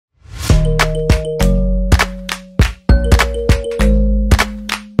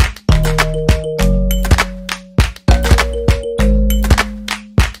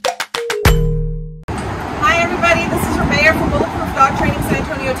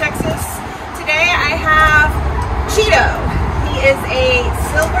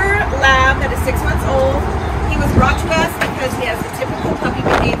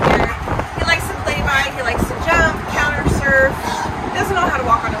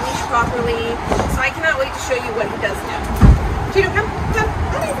leash properly. So I cannot wait to show you what he does now. Cheeto, come.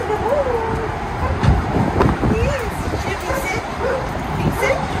 Yes. Cheeto, can you sit? Can you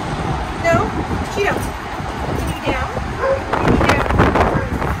sit? No? Cheeto. Can you down?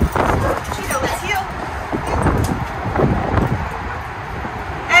 Cheeto, let's heel.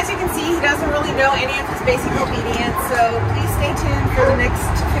 As you can see, he doesn't really know any of his basic obedience, so please stay tuned for the next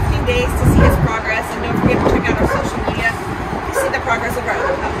 15 days to see his progress, and don't forget to check out our social media to see the progress of our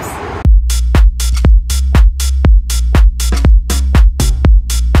other pups.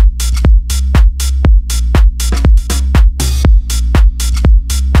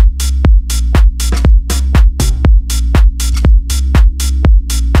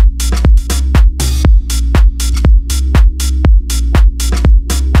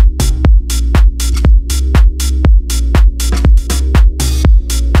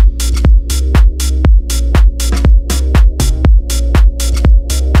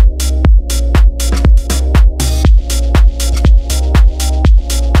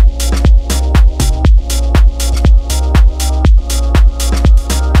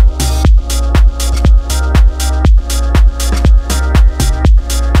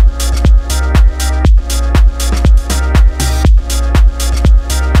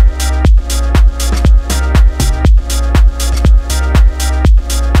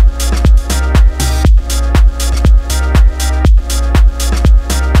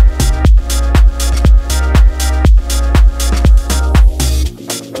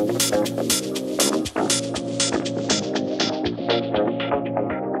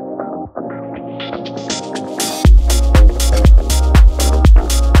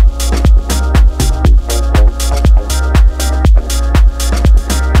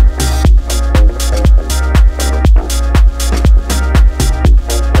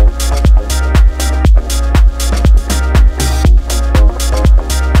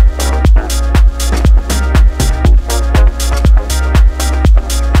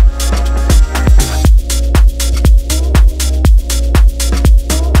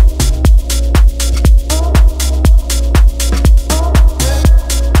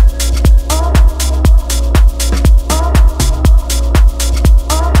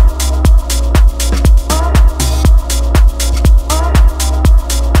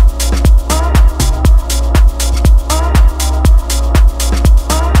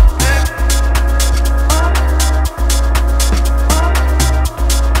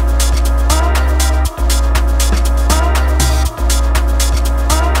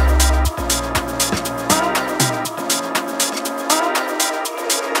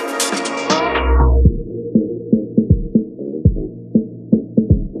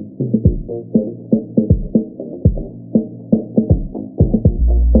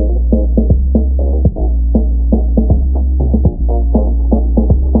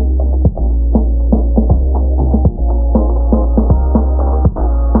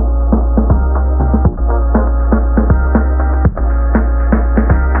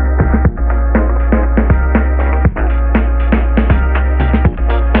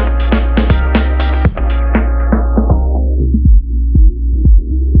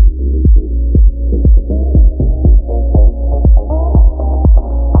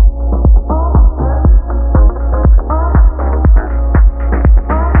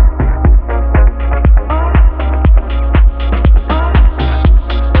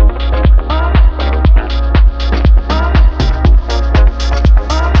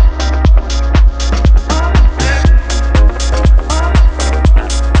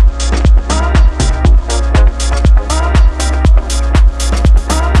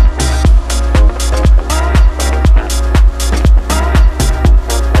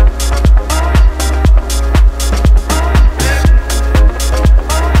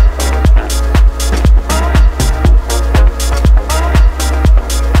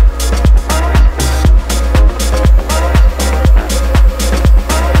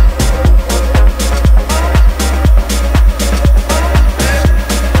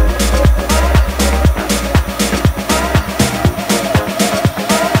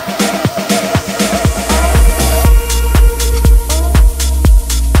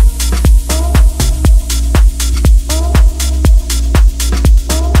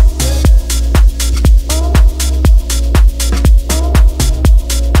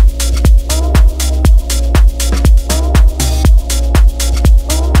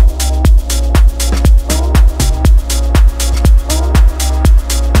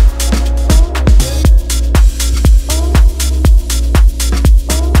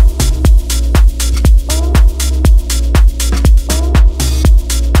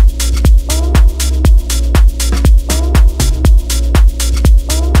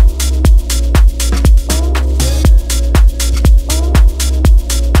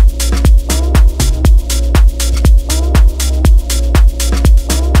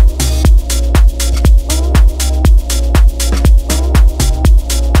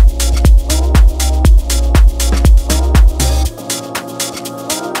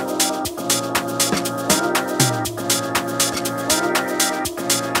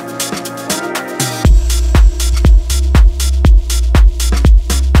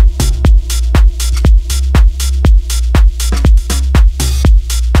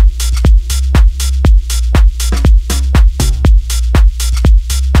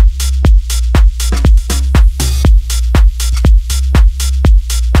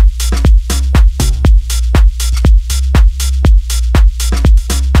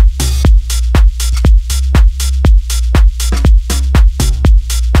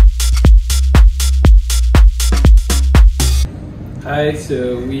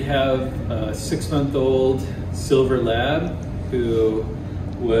 So we have a 6-month-old silver lab who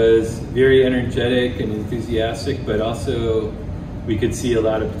was very energetic and enthusiastic, but also we could see a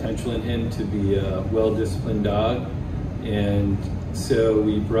lot of potential in him to be a well-disciplined dog. And so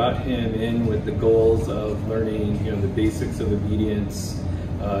we brought him in with the goals of learning, the basics of obedience,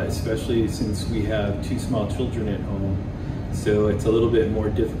 especially since we have 2 small children at home. So it's a little bit more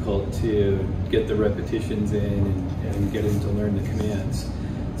difficult to get the repetitions in and get him to learn the commands.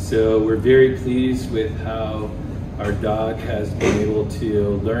 So we're very pleased with how our dog has been able to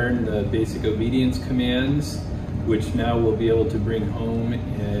learn the basic obedience commands, which now we'll be able to bring home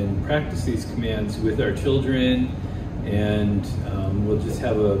and practice these commands with our children, and we'll just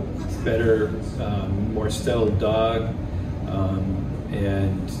have a better, more settled dog,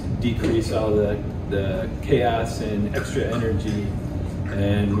 and decrease all the chaos and extra energy.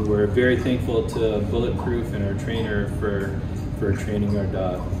 And we're very thankful to Bulletproof and our trainer for training our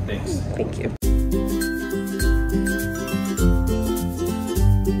dog. Thanks. Thank you.